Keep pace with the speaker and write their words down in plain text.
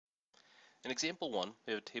In example 1,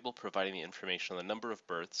 we have a table providing the information on the number of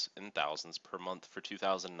births in thousands per month for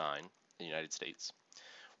 2009 in the United States.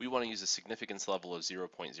 We want to use a significance level of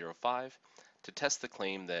 0.05 to test the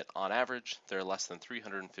claim that, on average, there are less than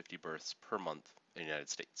 350 births per month in the United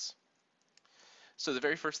States. So the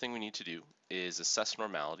very first thing we need to do is assess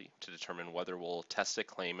normality to determine whether we'll test a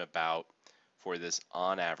claim about, for this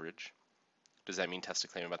on average, does that mean test a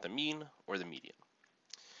claim about the mean or the median?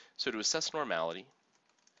 So to assess normality,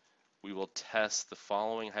 we will test the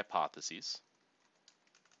following hypotheses.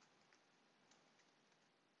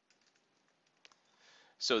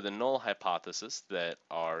 So the null hypothesis that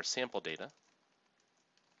our sample data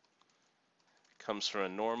comes from a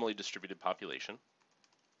normally distributed population.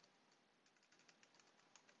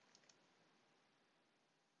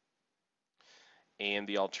 And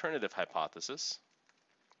the alternative hypothesis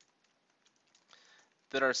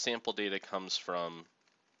that our sample data comes from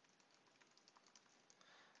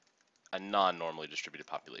a non-normally distributed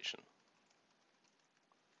population.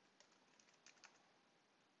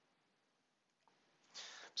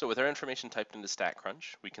 So with our information typed into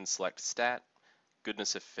StatCrunch, we can select stat,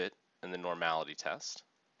 goodness of fit, and the normality test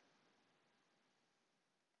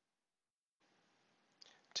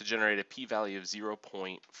to generate a p-value of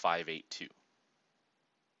 0.582.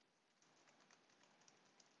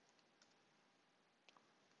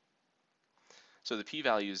 So the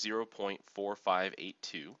p-value is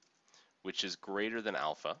 0.4582, which is greater than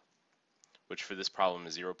alpha, which for this problem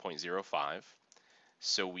is 0.05.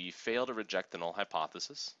 So we fail to reject the null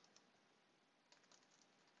hypothesis.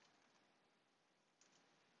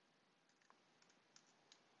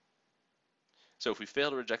 So if we fail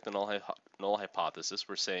to reject the null hypothesis,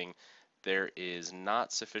 we're saying there is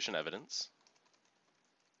not sufficient evidence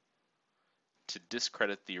to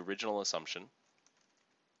discredit the original assumption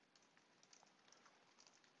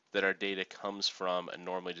that our data comes from a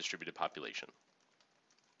normally distributed population.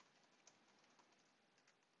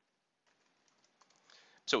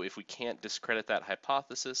 So if we can't discredit that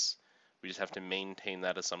hypothesis, we just have to maintain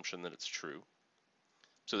that assumption that it's true.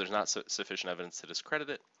 So there's not sufficient evidence to discredit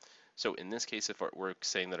it. So in this case, if we're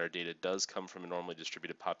saying that our data does come from a normally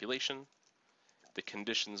distributed population, the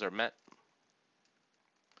conditions are met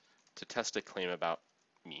to test a claim about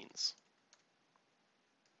means,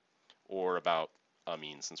 or about a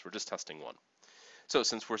mean, since we're just testing one. So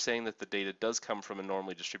since we're saying that the data does come from a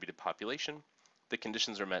normally distributed population, the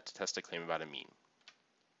conditions are met to test a claim about a mean.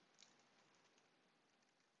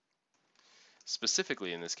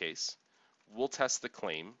 Specifically in this case, we'll test the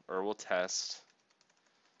claim, or we'll test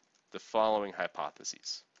the following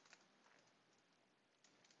hypotheses.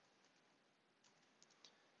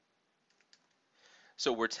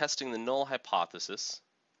 So we're testing the null hypothesis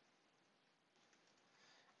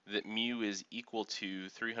that mu is equal to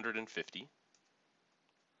 350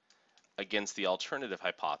 against the alternative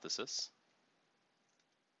hypothesis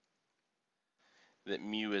that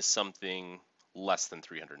mu is something less than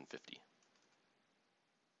 350.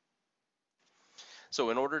 So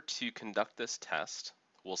in order to conduct this test,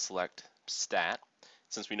 we'll select stat.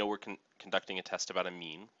 Since we know we're conducting a test about a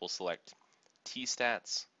mean, we'll select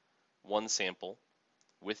t-stats, one sample,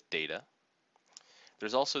 with data.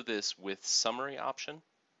 There's also this with summary option.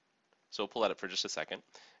 So we'll pull that up for just a second.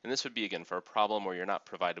 And this would be, again, for a problem where you're not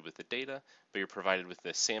provided with the data, but you're provided with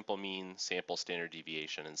the sample mean, sample standard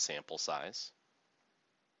deviation, and sample size.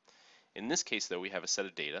 In this case, though, we have a set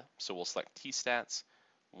of data. So we'll select t-stats,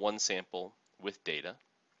 one sample, with data.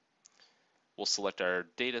 We'll select our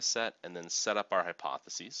data set and then set up our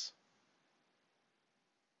hypotheses.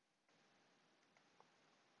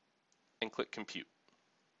 And click compute.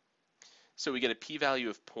 So we get a p-value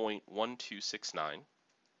of 0.1269.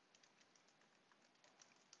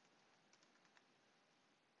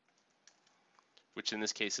 Which in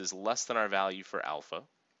this case is less than our value for alpha,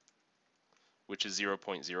 which is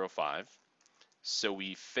 0.05. So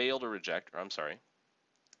we fail to reject, or I'm sorry,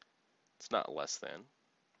 it's not less than,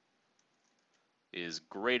 is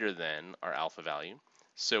greater than our alpha value.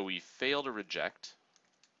 So we fail to reject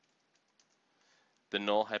the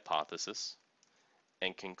null hypothesis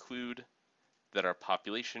and conclude that our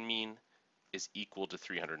population mean is equal to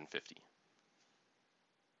 350.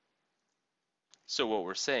 So what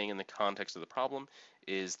we're saying in the context of the problem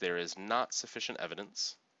is there is not sufficient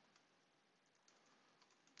evidence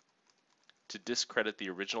to discredit the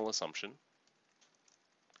original assumption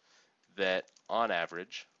that on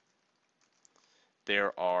average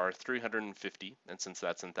there are 350, and since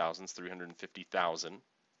that's in thousands, 350,000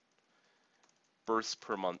 births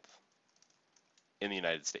per month in the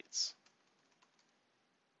United States.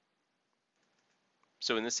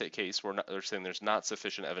 So in this case, they're saying there's not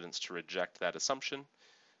sufficient evidence to reject that assumption.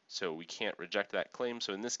 So we can't reject that claim.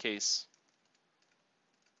 So in this case,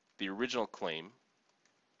 the original claim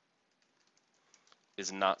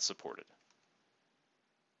is not supported.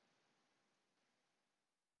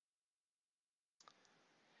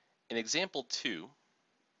 In example 2,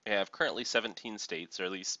 we have currently 17 states, or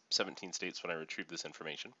at least 17 states when I retrieved this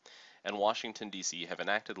information, and Washington, D.C. have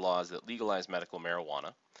enacted laws that legalize medical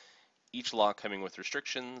marijuana, each law coming with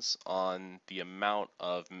restrictions on the amount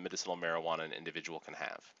of medicinal marijuana an individual can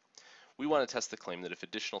have. We want to test the claim that if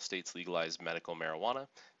additional states legalize medical marijuana,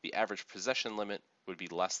 the average possession limit would be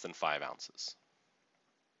less than 5 ounces.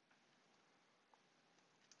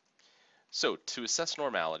 So to assess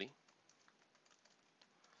normality,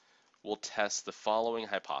 we'll test the following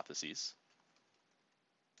hypotheses.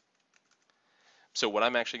 So what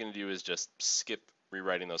I'm actually going to do is just skip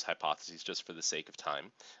rewriting those hypotheses just for the sake of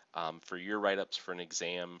time. For your write-ups, for an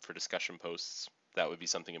exam, for discussion posts, that would be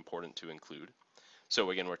something important to include. So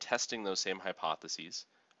again, we're testing those same hypotheses.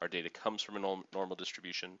 Our data comes from a normal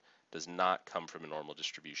distribution, does not come from a normal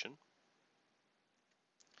distribution.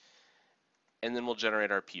 And then we'll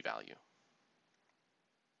generate our p-value,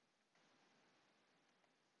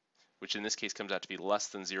 which in this case comes out to be less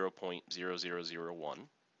than 0.0001.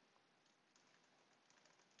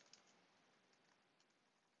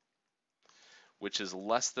 Which is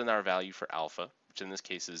less than our value for alpha, which in this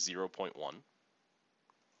case is 0.1.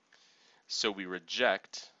 So we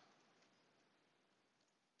reject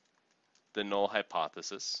the null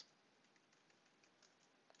hypothesis.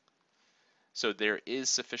 So there is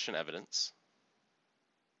sufficient evidence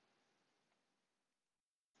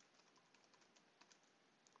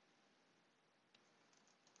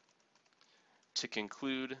to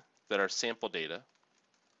conclude that our sample data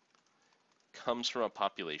comes from a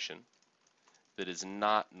population that is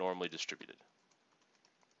not normally distributed.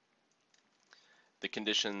 The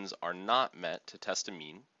conditions are not met to test a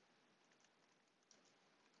mean,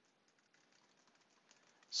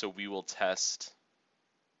 so we will test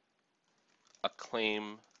a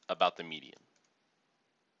claim about the median.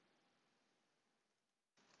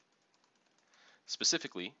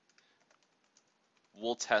 Specifically,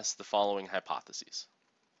 we'll test the following hypotheses.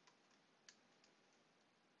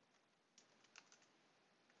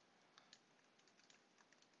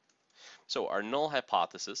 So our null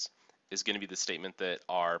hypothesis is going to be the statement that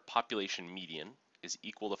our population median is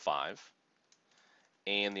equal to 5,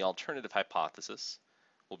 and the alternative hypothesis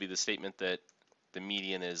will be the statement that the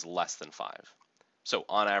median is less than 5. So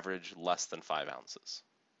on average, less than 5 ounces.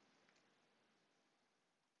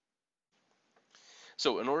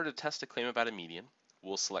 So in order to test a claim about a median,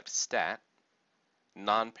 we'll select stat,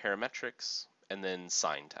 non-parametrics, and then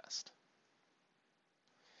sign test.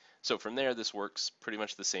 So from there, this works pretty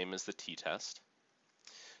much the same as the t-test.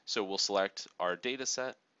 So we'll select our data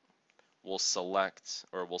set, we'll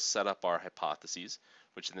set up our hypotheses,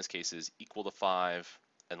 which in this case is equal to 5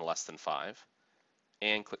 and less than 5,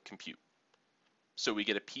 and click compute. So we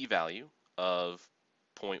get a p-value of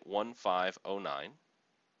 0.1509,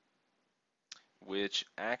 which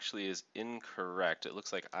actually is incorrect. It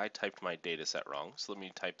looks like I typed my data set wrong, so let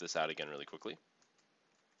me type this out again really quickly.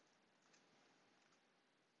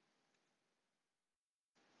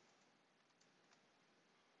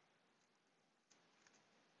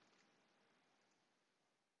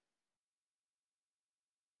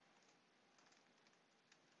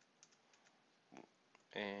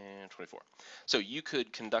 And 24. So you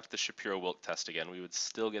could conduct the Shapiro-Wilk test again. We would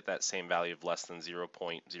still get that same value of less than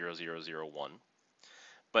 0.0001.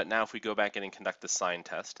 But now if we go back in and conduct the sign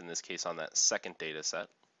test, in this case on that second data set,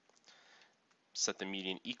 set the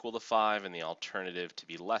median equal to 5 and the alternative to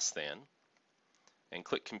be less than, and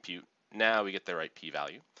click compute, now we get the right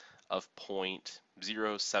p-value of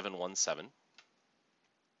 0.0717.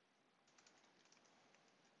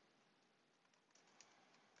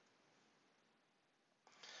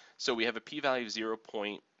 So we have a p-value of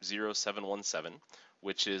 0.0717,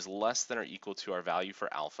 which is less than or equal to our value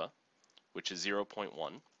for alpha, which is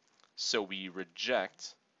 0.1. So we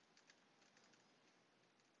reject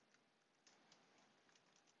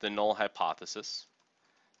the null hypothesis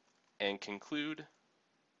and conclude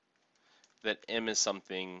that m is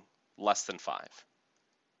something less than 5.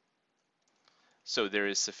 So there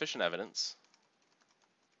is sufficient evidence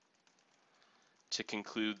to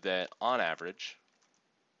conclude that on average,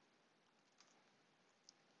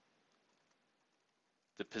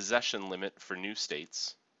 the possession limit for new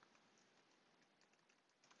states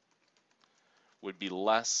would be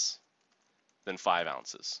less than 5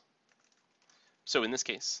 ounces. So in this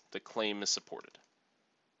case, the claim is supported.